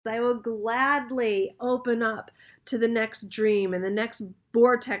gladly open up to the next dream and the next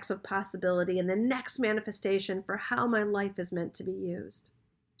vortex of possibility and the next manifestation for how my life is meant to be used.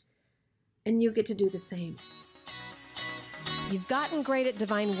 And you get to do the same. You've gotten great at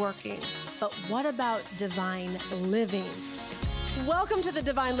divine working, but what about divine living? Welcome to the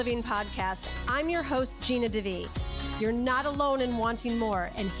Divine Living Podcast. I'm your host, Gina DeVee. You're not alone in wanting more,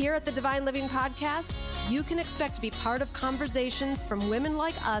 and here at the Divine Living Podcast, you can expect to be part of conversations from women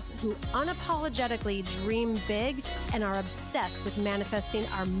like us who unapologetically dream big and are obsessed with manifesting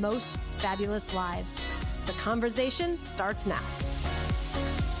our most fabulous lives. The conversation starts now.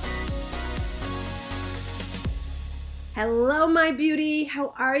 Hello, my beauty.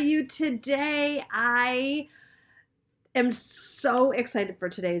 How are you today? I am so excited for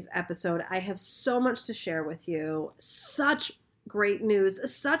today's episode. I have so much to share with you. Such great news,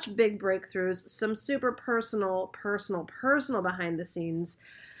 such big breakthroughs, some super personal behind the scenes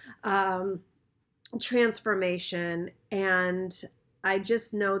transformation. And I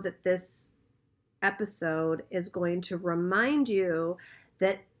just know that this episode is going to remind you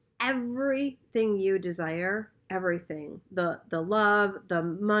that everything you desire, everything, the love, the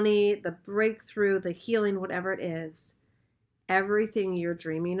money, the breakthrough, the healing, whatever it is, everything you're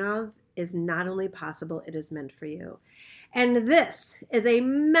dreaming of is not only possible, it is meant for you. And this is a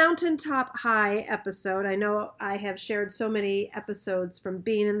mountaintop high episode. I know I have shared so many episodes from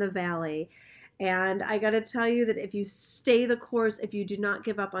being in the valley. And I got to tell you that if you stay the course, if you do not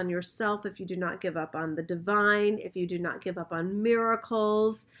give up on yourself, if you do not give up on the divine, if you do not give up on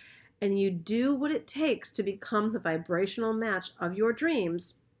miracles, and you do what it takes to become the vibrational match of your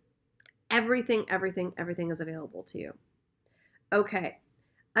dreams, everything is available to you. Okay,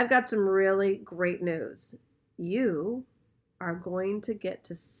 I've got some really great news. You are going to get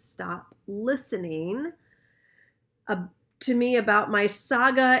to stop listening to me about my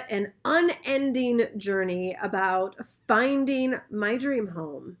saga and unending journey about finding my dream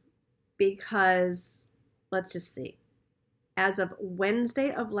home, because let's just see. As of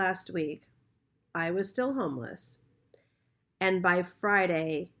Wednesday of last week, I was still homeless. And by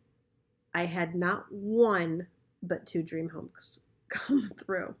Friday, I had not one, but two dream homes come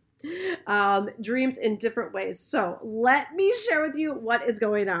through. Dreams in different ways. So let me share with you what is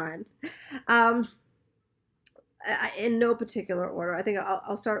going on. In no particular order. I think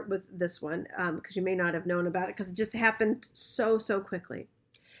I'll start with this one because you may not have known about it because it just happened so quickly.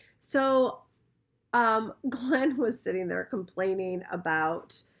 So Glenn was sitting there complaining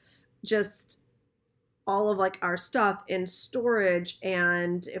about just all of like our stuff in storage,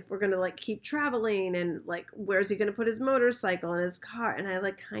 and if we're gonna like keep traveling, and like where's he gonna put his motorcycle and his car, and I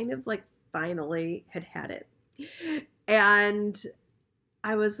like kind of like finally had it, and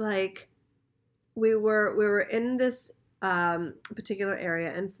I was like, we were in this particular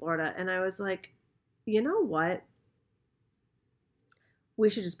area in Florida, and I was like, you know what, we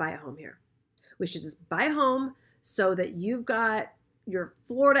should just buy a home here. We should just buy a home so that you've got your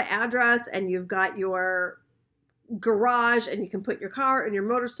Florida address and you've got your garage and you can put your car and your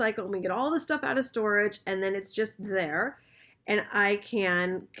motorcycle and we get all the stuff out of storage and then it's just there and I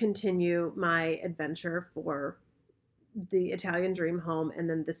can continue my adventure for the Italian dream home, and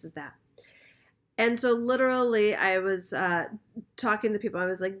then this is that. And so literally I was talking to people. I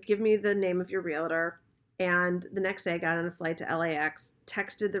was like, give me the name of your realtor. And the next day I got on a flight to LAX,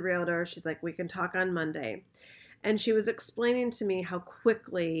 texted the realtor. She's like, we can talk on Monday. And she was explaining to me how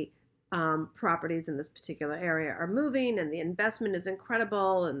quickly properties in this particular area are moving, and the investment is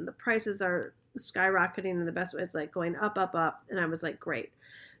incredible, and the prices are skyrocketing in the best way. It's like going up. And I was like, great.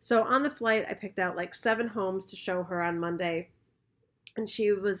 So on the flight, I picked out like 7 homes to show her on Monday. And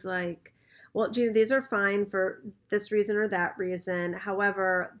she was like, well, Gina, these are fine for this reason or that reason.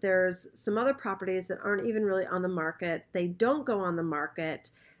 However, there's some other properties that aren't even really on the market. They don't go on the market.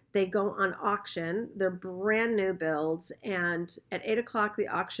 They go on auction. They're brand new builds. And at 8 o'clock, the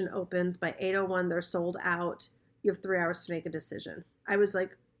auction opens. By 8:01, they're sold out. You have 3 hours to make a decision. I was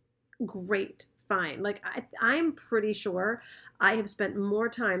like, great, fine. Like, I'm pretty sure I have spent more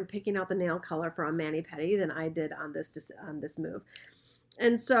time picking out the nail color for a mani-pedi than I did on this move.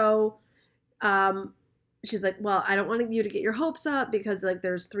 And so she's like, well, I don't want you to get your hopes up because like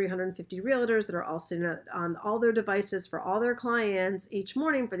there's 350 realtors that are all sitting on all their devices for all their clients each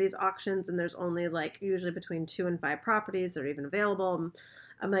morning for these auctions. And there's only like usually between 2 and 5 properties that are even available. And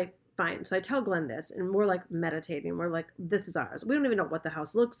I'm like, fine. So I tell Glenn this, and we're like meditating. We're like, this is ours. We don't even know what the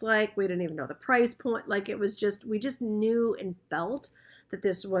house looks like. We didn't even know the price point. Like it was just, we just knew and felt that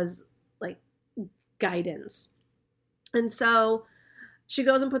this was like guidance. And so she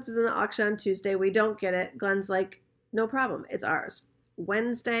goes and puts us in the auction on Tuesday. We don't get it. Glenn's like, no problem. It's ours.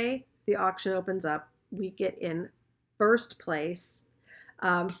 Wednesday, the auction opens up. We get in first place.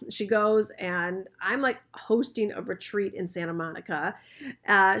 She goes, and I'm like hosting a retreat in Santa Monica.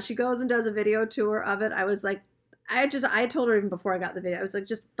 She goes and does a video tour of it. I was like, I told her even before I got the video, I was like,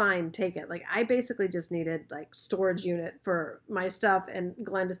 just fine, take it. Like, I basically just needed like storage unit for my stuff and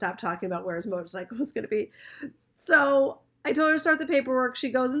Glenn to stop talking about where his motorcycle was going to be. So I told her to start the paperwork. She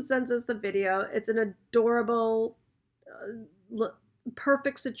goes and sends us the video. It's an adorable,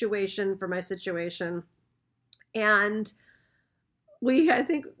 perfect situation for my situation. And we, I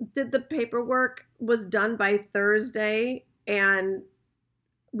think, did the paperwork, was done by Thursday, and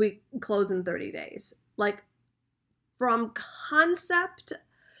we close in 30 days. Like, from concept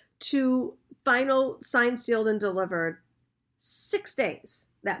to final signed, sealed, and delivered, 6 days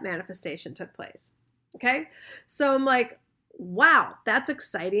that manifestation took place. Okay? So I'm like, wow, that's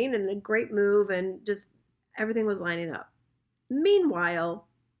exciting and a great move, and just everything was lining up. Meanwhile,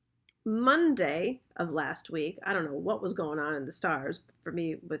 Monday of last week, I don't know what was going on in the stars for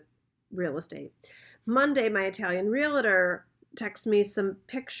me with real estate. Monday, my Italian realtor texts me some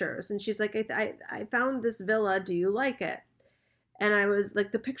pictures, and she's like, I found this villa. Do you like it? And I was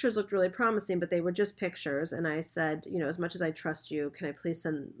like, the pictures looked really promising, but they were just pictures. And I said, you know, as much as I trust you, can I please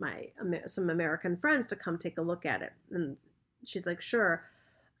send some American friends to come take a look at it? And she's like, sure.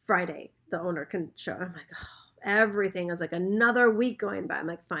 Friday, the owner can show. I'm like, oh, everything is like another week going by. I'm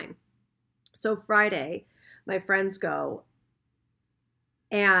like, fine. So Friday, my friends go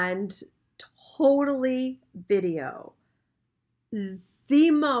and totally video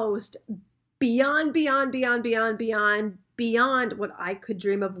the most beyond what I could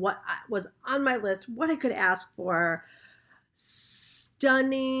dream of, what was on my list, what I could ask for.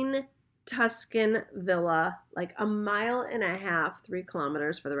 Stunning Tuscan villa, like 1.5 miles, 3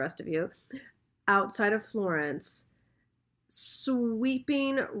 kilometers for the rest of you, outside of Florence.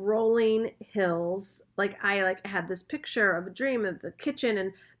 Sweeping, rolling hills. Like, I had this picture of a dream of the kitchen,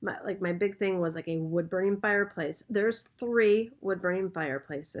 and my big thing was like a wood burning fireplace. There's 3 wood burning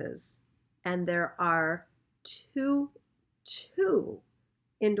fireplaces, and there are two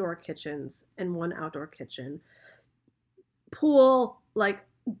indoor kitchens and 1 outdoor kitchen. Pool, like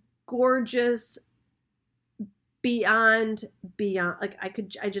gorgeous, beyond. Like,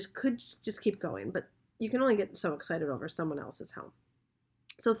 I just could keep going, but you can only get so excited over someone else's home.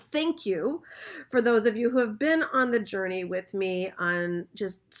 So thank you for those of you who have been on the journey with me on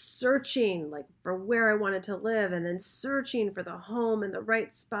just searching like for where I wanted to live, and then searching for the home and the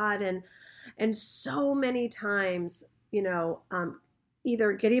right spot, and so many times, you know,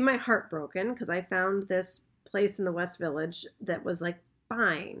 either getting my heart broken because I found this place in the West Village that was like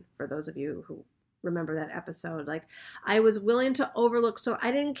fine, for those of you who remember that episode. Like, I was willing to overlook, so I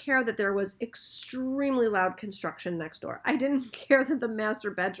didn't care that there was extremely loud construction next door. I didn't care that the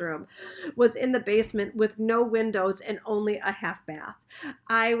master bedroom was in the basement with no windows and only a half bath.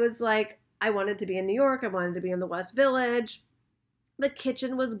 I was like, I wanted to be in New York. I wanted to be in the West Village. The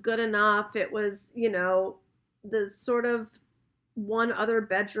kitchen was good enough. It was, you know, the sort of one other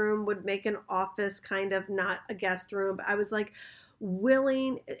bedroom would make an office, kind of, not a guest room. But I was like,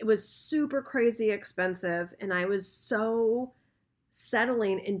 willing. It was super crazy expensive, and I was so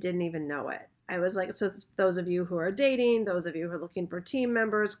settling and didn't even know it. I was like, so those of you who are dating, those of you who are looking for team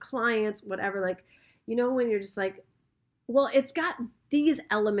members, clients, whatever, like, you know, when you're just like, well, it's got these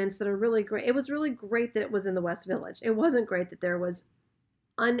elements that are really great. It was really great that it was in the West Village. It wasn't great that there was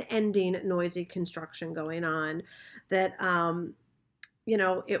unending noisy construction going on, that you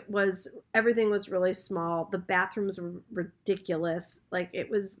know, everything was really small. The bathrooms were ridiculous. Like, it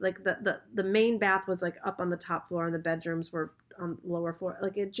was like the main bath was like up on the top floor, and the bedrooms were on the lower floor.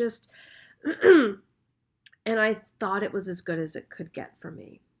 Like, it just, and I thought it was as good as it could get for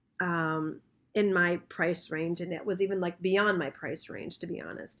me, in my price range. And it was even like beyond my price range, to be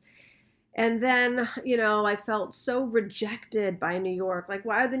honest. And then, you know, I felt so rejected by New York. Like,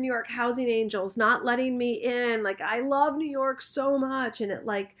 why are the New York housing angels not letting me in? Like, I love New York so much. And it,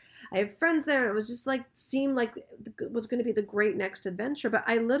 like, I have friends there. And it was just like, seemed like it was going to be the great next adventure. But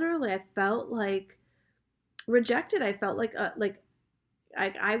I felt like rejected. I felt like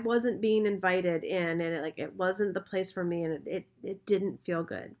I wasn't being invited in, and it wasn't the place for me. And it didn't feel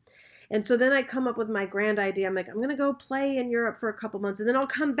good. And so then I come up with my grand idea. I'm like, I'm going to go play in Europe for a couple months, and then I'll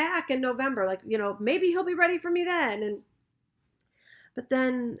come back in November. Like, you know, maybe he'll be ready for me then. But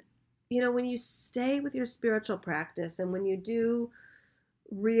then, you know, when you stay with your spiritual practice, and when you do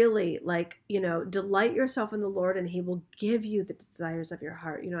really, like, you know, delight yourself in the Lord, and he will give you the desires of your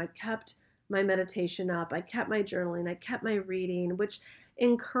heart. You know, I kept my meditation up. I kept my journaling. I kept my reading, which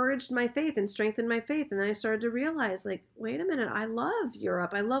encouraged my faith and strengthened my faith. And then I started to realize, like, wait a minute, I love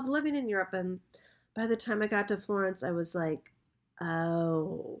Europe. I love living in Europe. And by the time I got to Florence, I was like,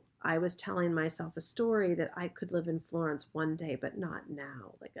 oh, I was telling myself a story that I could live in Florence one day, but not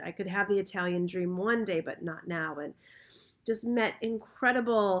now. Like, I could have the Italian dream one day, but not now. And just met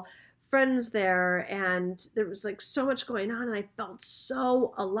incredible friends there, and there was like so much going on, and I felt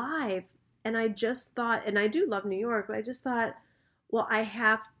so alive. And I just thought, and I do love New York, but I just thought, well, I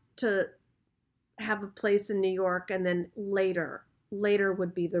have to have a place in New York, and then later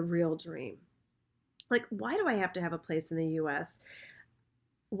would be the real dream. Like, why do I have to have a place in the US?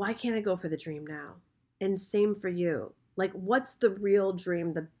 Why can't I go for the dream now? And same for you. Like, what's the real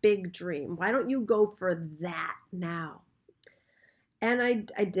dream, the big dream? Why don't you go for that now? And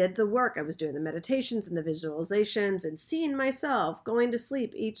I did the work. I was doing the meditations and the visualizations and seeing myself going to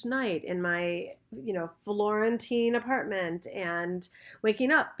sleep each night in my, Florentine apartment, and waking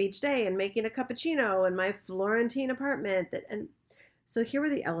up each day and making a cappuccino in my Florentine apartment. And so here were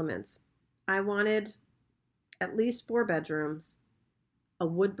the elements. I wanted at least 4 bedrooms, a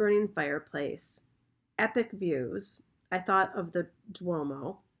wood-burning fireplace, epic views. I thought of the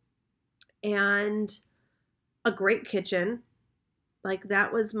Duomo, and a great kitchen. Like,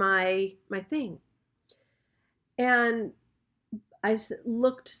 that was my thing. And I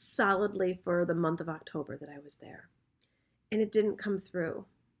looked solidly for the month of October that I was there, and it didn't come through.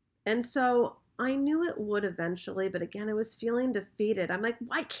 And so I knew it would eventually, but again, I was feeling defeated. I'm like,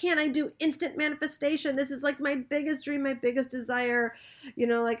 why can't I do instant manifestation? This is like my biggest dream, my biggest desire.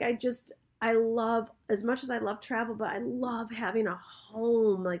 I love, as much as I love travel, but I love having a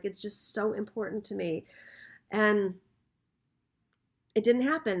home. Like, it's just so important to me. And it didn't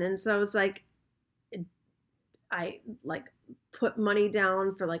happen. And so I was like, I put money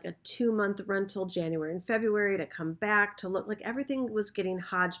down for like a 2-month rental, January and February, to come back to look. Like, everything was getting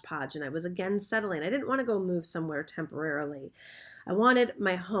hodgepodge, and I was again settling. I didn't want to go move somewhere temporarily. I wanted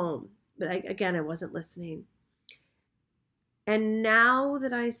my home, but I wasn't listening. And now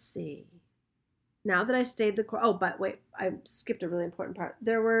that I stayed the course. Oh, but wait, I skipped a really important part.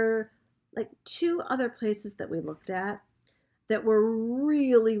 There were like 2 other places that we looked at that were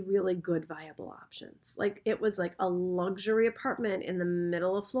really, really good, viable options. Like, it was like a luxury apartment in the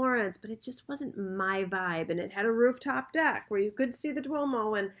middle of Florence, but it just wasn't my vibe. And it had a rooftop deck where you could see the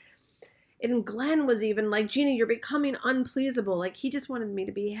Duomo. And Glenn was even like, Gina, you're becoming unpleasable. Like, he just wanted me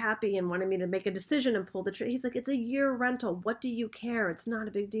to be happy and wanted me to make a decision and pull the trigger. He's like, it's a year rental. What do you care? It's not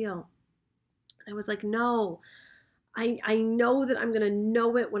a big deal. And I was like, no. I know that I'm going to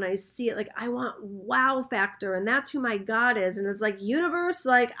know it when I see it. Like, I want wow factor, and that's who my God is. And it's like, universe,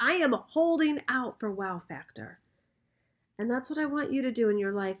 like, I am holding out for wow factor. And that's what I want you to do in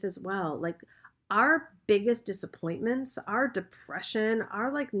your life as well. Like, our biggest disappointments, our depression,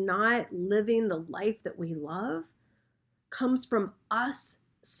 our like not living the life that we love comes from us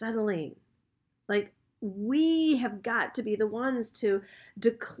settling. Like, we have got to be the ones to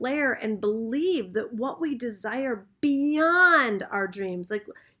declare and believe that what we desire beyond our dreams. Like,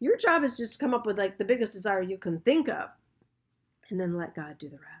 your job is just to come up with like the biggest desire you can think of, and then let God do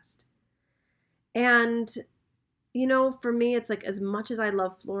the rest. And, for me, it's like, as much as I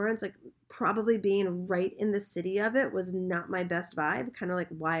love Florence, like, probably being right in the city of it was not my best vibe. Kind of like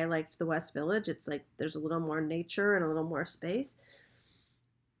why I liked the West Village. It's like, there's a little more nature and a little more space.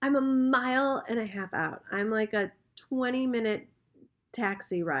 I'm 1.5 miles out. I'm like a 20-minute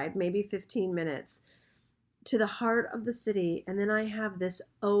taxi ride, maybe 15 minutes, to the heart of the city. And then I have this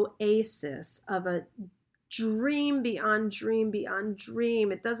oasis of a dream beyond dream beyond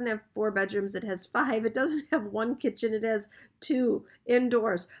dream. It doesn't have 4 bedrooms. It has 5. It doesn't have 1 kitchen. It has 2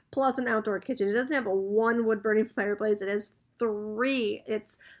 indoors plus an outdoor kitchen. It doesn't have a 1 wood-burning fireplace. It has 3.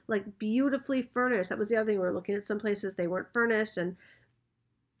 It's like beautifully furnished. That was the other thing. We were looking at some places, they weren't furnished, and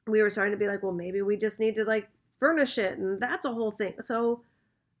we were starting to be like, well, maybe we just need to like furnish it. And that's a whole thing. So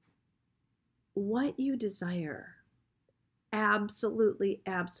what you desire absolutely,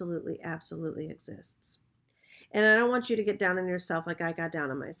 absolutely, absolutely exists. And I don't want you to get down on yourself like I got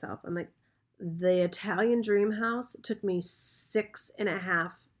down on myself. I'm like, the Italian dream house took me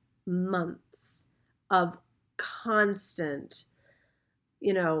 6.5 months of constant,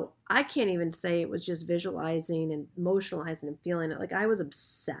 I can't even say it was just visualizing and emotionalizing and feeling it. Like, I was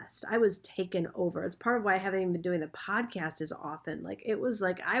obsessed. I was taken over. It's part of why I haven't even been doing the podcast as often. Like, it was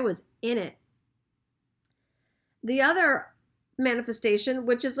like I was in it. The other manifestation,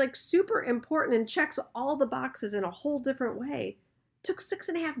 which is like super important and checks all the boxes in a whole different way, took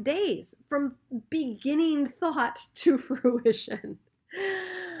 6.5 days from beginning thought to fruition.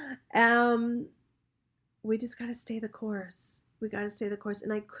 We just got to stay the course. We got to stay the course.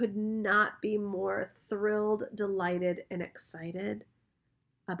 And I could not be more thrilled, delighted, and excited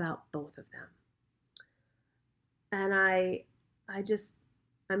about both of them. And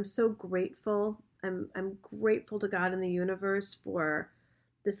I'm so grateful. I'm grateful to God and the universe for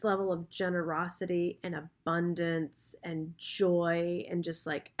this level of generosity and abundance and joy and just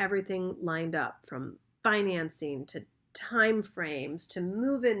like everything lined up, from financing to time frames to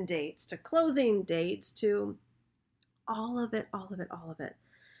move-in dates to closing dates to all of it.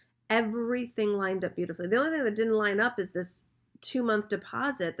 Everything lined up beautifully. The only thing that didn't line up is this 2-month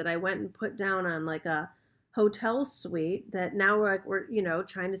deposit that I went and put down on like a hotel suite that now we're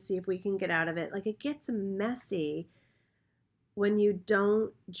trying to see if we can get out of it. Like, it gets messy when you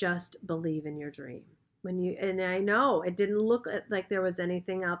don't just believe in your dream. And I know it didn't look like there was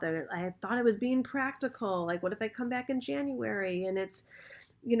anything out there. I thought I was being practical. Like, what if I come back in January and it's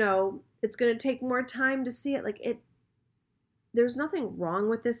going to take more time to see it? There's nothing wrong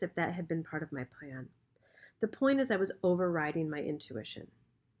with this if that had been part of my plan. The point is I was overriding my intuition.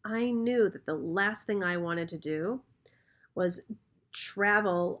 I knew that the last thing I wanted to do was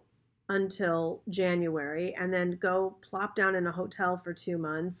travel until January and then go plop down in a hotel for 2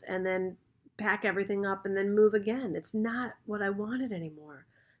 months and then pack everything up and then move again. It's not what I wanted anymore.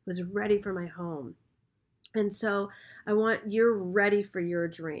 I was ready for my home. And so you're ready for your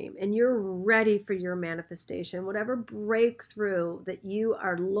dream and you're ready for your manifestation. Whatever breakthrough that you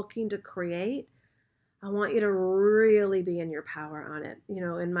are looking to create, I want you to really be in your power on it.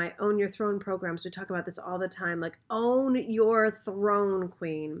 In my Own Your Throne programs, we talk about this all the time, like, own your throne,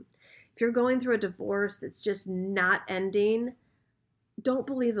 queen. If you're going through a divorce that's just not ending, don't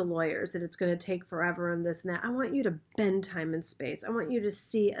believe the lawyers that it's going to take forever and this and that. I want you to bend time and space. I want you to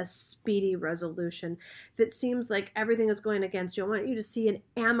see a speedy resolution. If it seems like everything is going against you, I want you to see an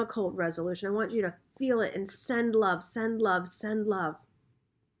amicable resolution. I want you to feel it and send love, send love, send love.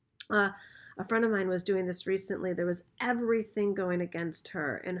 A friend of mine was doing this recently. There was everything going against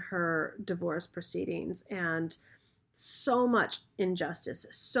her in her divorce proceedings, and so much injustice,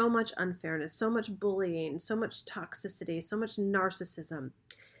 so much unfairness, so much bullying, so much toxicity, so much narcissism.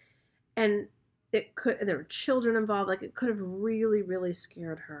 And there were children involved. Like, it could have really, really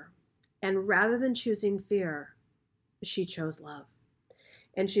scared her. And rather than choosing fear, she chose love.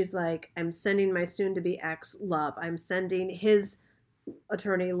 And she's like, I'm sending my soon-to-be ex love. I'm sending his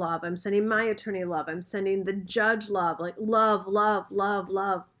attorney love. I'm sending my attorney love. I'm sending the judge love. Like, love, love, love,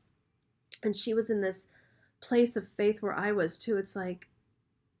 love. And she was in this place of faith where I was too. It's like,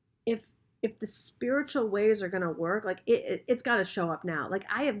 if the spiritual ways are going to work, like it's got to show up now. Like,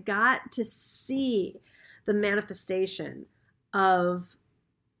 I have got to see the manifestation of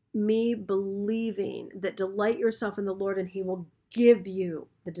me believing that delight yourself in the Lord and he will give you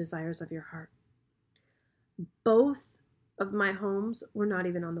the desires of your heart. Both of my homes were not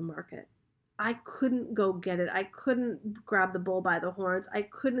even on the market. I couldn't go get it. I couldn't grab the bull by the horns. I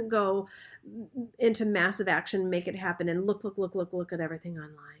couldn't go into massive action, make it happen, and look at everything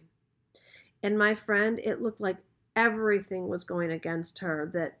online. And my friend, it looked like everything was going against her,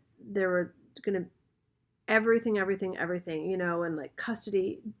 that there were going to everything, and like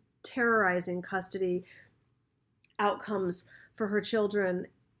custody, terrorizing custody outcomes for her children.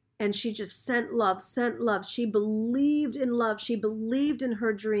 And she just sent love. She believed in love. She believed in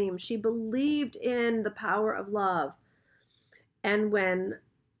her dream. She believed in the power of love. And when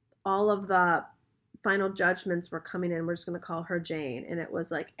all of the final judgments were coming in, we're just going to call her Jane. And it was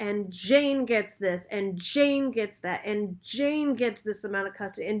like, and Jane gets this, and Jane gets that, and Jane gets this amount of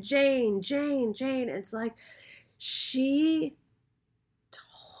custody, and Jane. It's like she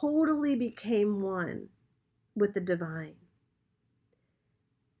totally became one with the divine.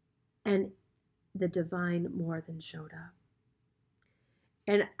 And the divine more than showed up.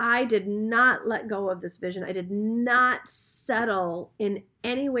 And I did not let go of this vision. I did not settle in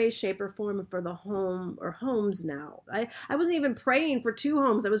any way, shape, or form for the home or homes now. I wasn't even praying for 2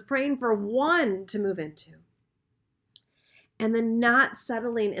 homes. I was praying for 1 to move into. And the not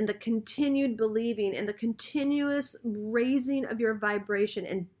settling and the continued believing and the continuous raising of your vibration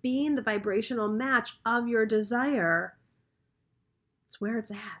and being the vibrational match of your desire, it's where it's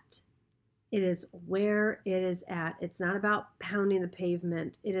at. It is where it is at. It's not about pounding the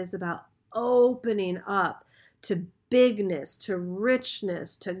pavement. It is about opening up to bigness, to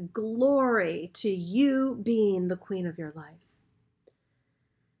richness, to glory, to you being the queen of your life.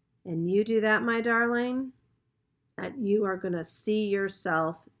 And you do that, my darling, and you are going to see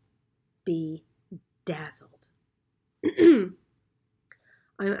yourself be dazzled.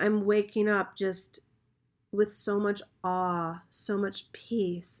 I'm waking up just with so much awe, so much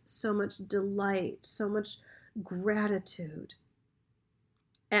peace, so much delight, so much gratitude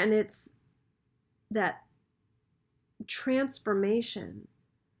And it's that transformation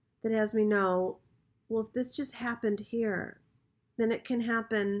that has me know, well, if this just happened here, then it can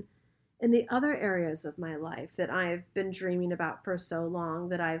happen in the other areas of my life that I've been dreaming about for so long,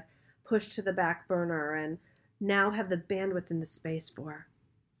 that I've pushed to the back burner and now have the bandwidth and the space for.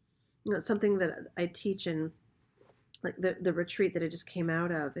 You know, something that I teach in like the retreat that I just came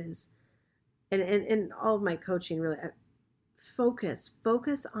out of is, and all of my coaching really, focus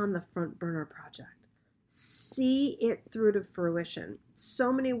on the front burner project. See it through to fruition.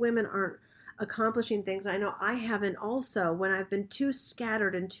 So many women aren't accomplishing things. I know I haven't also, when I've been too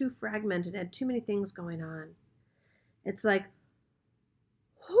scattered and too fragmented, had too many things going on. It's like,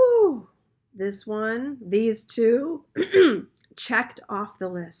 whew, this one, these two, checked off the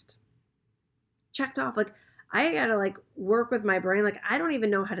list. Checked off. Like, I gotta like work with my brain. Like, I don't even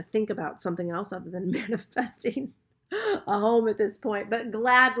know how to think about something else other than manifesting a home at this point, but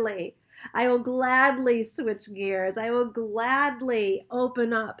gladly, I will gladly switch gears. I will gladly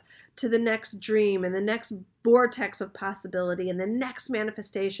open up to the next dream and the next vortex of possibility and the next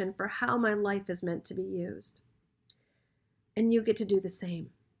manifestation for how my life is meant to be used. And you get to do the same.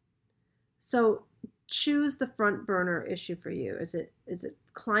 So choose the front burner issue for you. Is it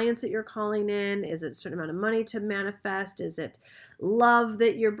clients that you're calling in? Is it a certain amount of money to manifest? Is it love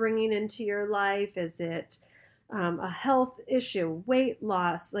that you're bringing into your life? Is it a health issue, weight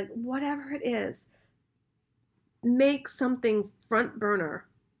loss, like whatever it is? Make something front burner.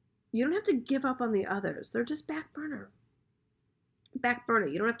 You don't have to give up on the others. They're just back burner. Back burner.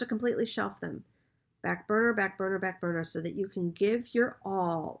 You don't have to completely shelf them. Back burner, back burner, back burner, so that you can give your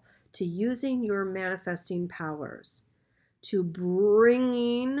all to using your manifesting powers, to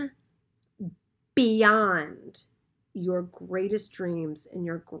bringing beyond your greatest dreams and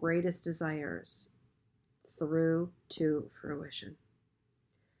your greatest desires through to fruition.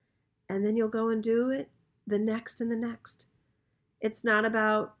 And then you'll go and do it the next and the next. It's not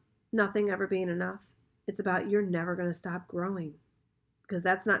about nothing ever being enough. It's about you're never going to stop growing, because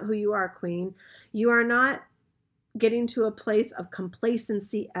that's not who you are, Queen. You are not getting to a place of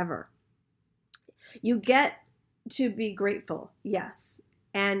complacency ever. You get to be grateful, yes,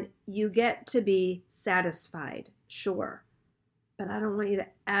 and you get to be satisfied, sure. But I don't want you to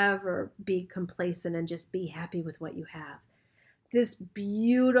ever be complacent and just be happy with what you have. This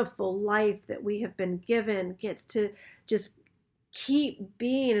beautiful life that we have been given gets to just keep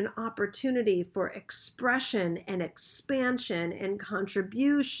being an opportunity for expression and expansion and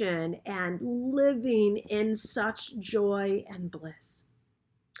contribution and living in such joy and bliss.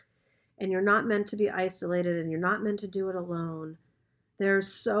 And you're not meant to be isolated, and you're not meant to do it alone. There's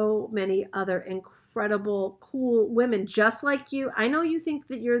so many other incredible, cool women just like you. I know you think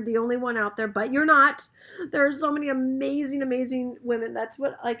that you're the only one out there, but you're not. There are so many amazing, amazing women. That's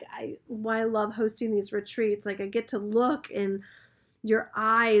what why I love hosting these retreats. Like, I get to look in your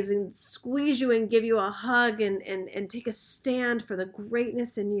eyes and squeeze you and give you a hug and take a stand for the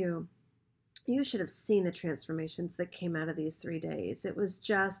greatness in you. You should have seen the transformations that came out of these 3 days. It was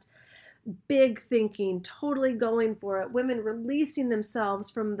just big thinking, totally going for it. Women releasing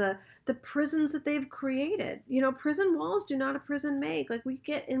themselves from the prisons that they've created. You know, prison walls do not a prison make. Like, we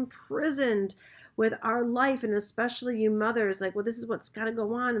get imprisoned with our life, and especially you mothers, like, well, this is what's got to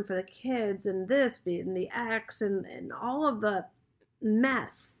go on, and for the kids, and this, and the ex, and all of the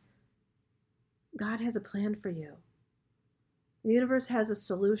mess. God has a plan for you. The universe has a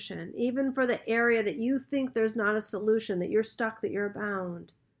solution, even for the area that you think there's not a solution, that you're stuck, that you're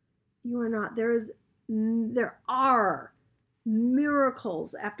bound. You are not. There are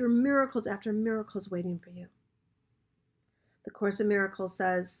miracles after miracles after miracles waiting for you. The Course in Miracles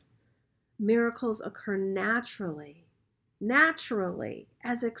says miracles occur naturally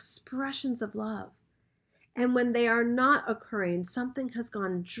as expressions of love. And when they are not occurring, something has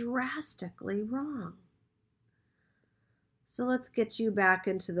gone drastically wrong. So let's get you back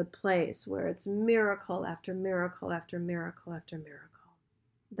into the place where it's miracle after miracle after miracle after miracle.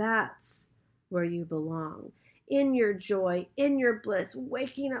 That's where you belong. In your joy, in your bliss,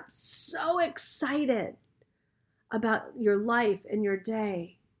 waking up so excited about your life and your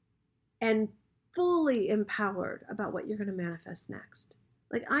day, and fully empowered about what you're going to manifest next.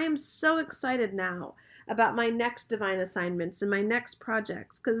 Like, I am so excited now about my next divine assignments and my next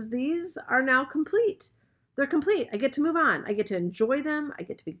projects, because these are now complete. They're complete. I get to move on. I get to enjoy them. I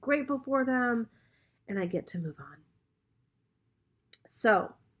get to be grateful for them, and I get to move on.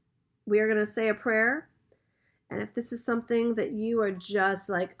 So we are going to say a prayer. And if this is something that you are just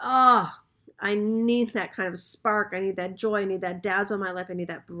like, oh, I need that kind of spark, I need that joy, I need that dazzle in my life, I need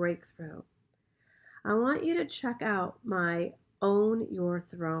that breakthrough, I want you to check out my Own Your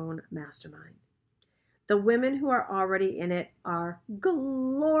Throne Mastermind. The women who are already in it are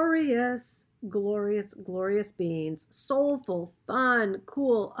glorious, glorious, glorious beings, soulful, fun,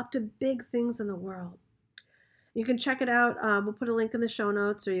 cool, up to big things in the world. You can check it out. We'll put a link in the show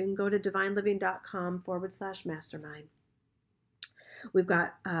notes, or you can go to divineliving.com/mastermind. We've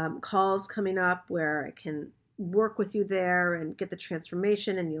got calls coming up where I can work with you there and get the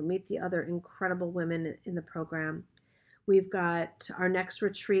transformation, and you'll meet the other incredible women in the program. We've got our next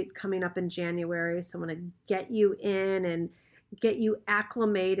retreat coming up in January, so I want to get you in and get you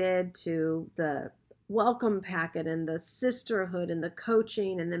acclimated to the welcome packet and the sisterhood and the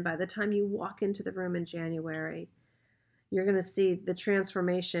coaching, and then by the time you walk into the room in January, you're going to see the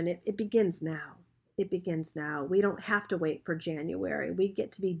transformation. It begins now. It begins now. We don't have to wait for January. We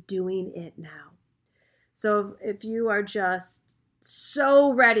get to be doing it now. So if you are just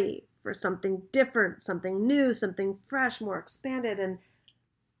so ready for something different, something new, something fresh, more expanded, and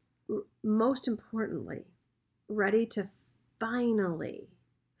most importantly, ready to finally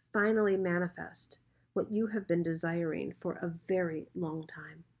manifest what you have been desiring for a very long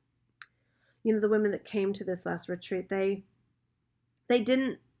time. You know, the women that came to this last retreat, they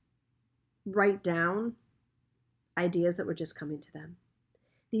didn't write down ideas that were just coming to them.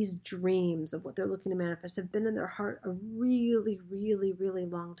 These dreams of what they're looking to manifest have been in their heart a really, really, really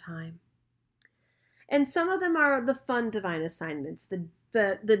long time. And some of them are the fun divine assignments,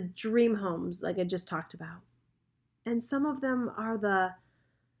 the dream homes like I just talked about. And some of them are the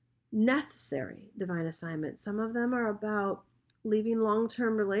necessary divine assignments. Some of them are about leaving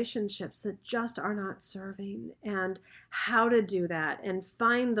long-term relationships that just are not serving, and how to do that and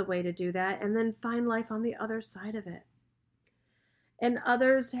find the way to do that, and then find life on the other side of it. And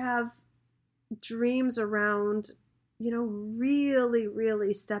others have dreams around, really,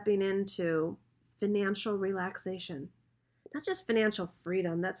 really stepping into financial relaxation. Not just financial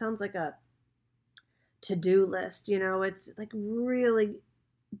freedom. That sounds like a to-do list. It's like really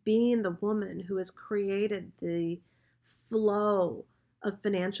being the woman who has created the flow of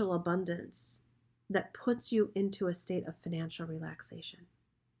financial abundance that puts you into a state of financial relaxation.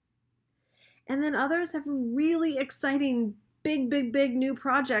 And then others have really exciting big new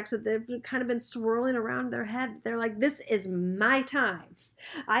projects that they've kind of been swirling around their head. They're like, this is my time.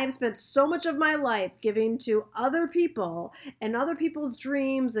 I have spent so much of my life giving to other people and other people's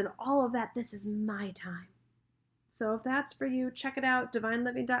dreams and all of that. This is my time. So if that's for you, check it out,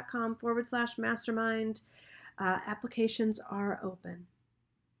 divineliving.com/mastermind. Applications are open.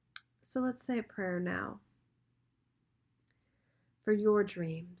 So let's say a prayer now for your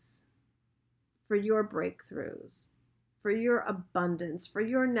dreams, for your breakthroughs, for your abundance, for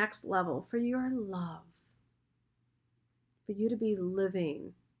your next level, for your love, for you to be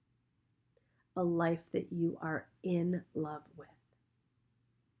living a life that you are in love with.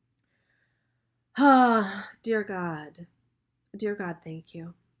 Dear God, thank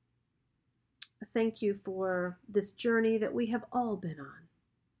you. Thank you for this journey that we have all been on.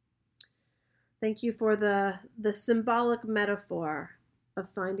 Thank you for the symbolic metaphor of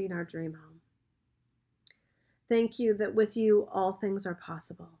finding our dream home. Thank you that with you all things are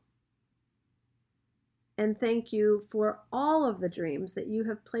possible. And thank you for all of the dreams that you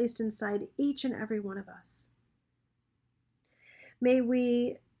have placed inside each and every one of us. May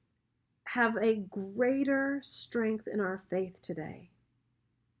we have a greater strength in our faith today,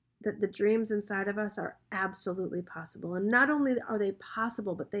 that the dreams inside of us are absolutely possible. And not only are they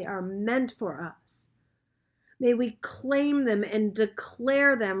possible, but they are meant for us. May we claim them and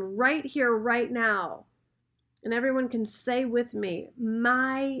declare them right here, right now. And everyone can say with me,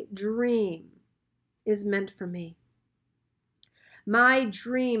 my dream is meant for me. My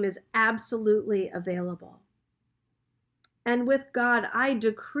dream is absolutely available. And with God, I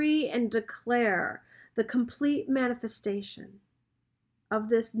decree and declare the complete manifestation of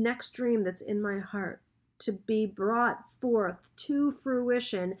this next dream that's in my heart to be brought forth to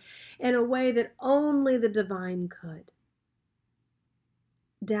fruition in a way that only the divine could.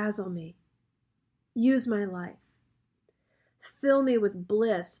 Dazzle me. Use my life. Fill me with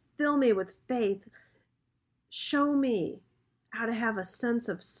bliss. Fill me with faith. Show me how to have a sense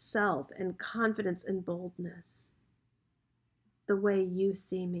of self and confidence and boldness the way you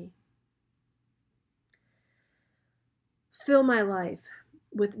see me. Fill my life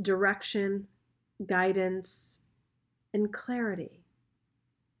with direction, guidance, and clarity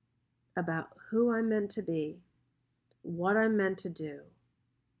about who I'm meant to be, what I'm meant to do,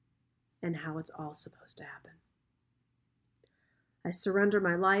 and how it's all supposed to happen. I surrender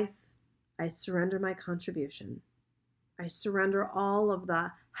my life. I surrender my contribution. I surrender all of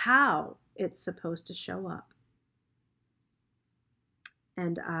the how it's supposed to show up.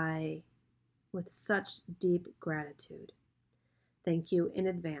 And I, with such deep gratitude, thank you in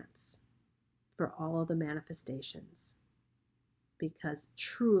advance for all of the manifestations, because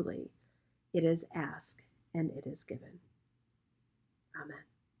truly it is asked and it is given. Amen.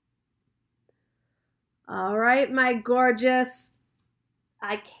 All right, my gorgeous.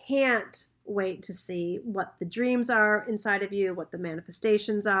 I can't wait to see what the dreams are inside of you, what the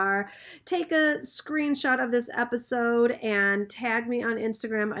manifestations are. Take a screenshot of this episode and tag me on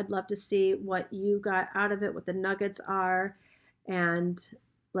Instagram. I'd love to see what you got out of it, what the nuggets are. And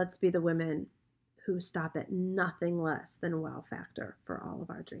let's be the women who stop at nothing less than wow factor for all of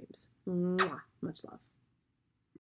our dreams. Mwah. Much love.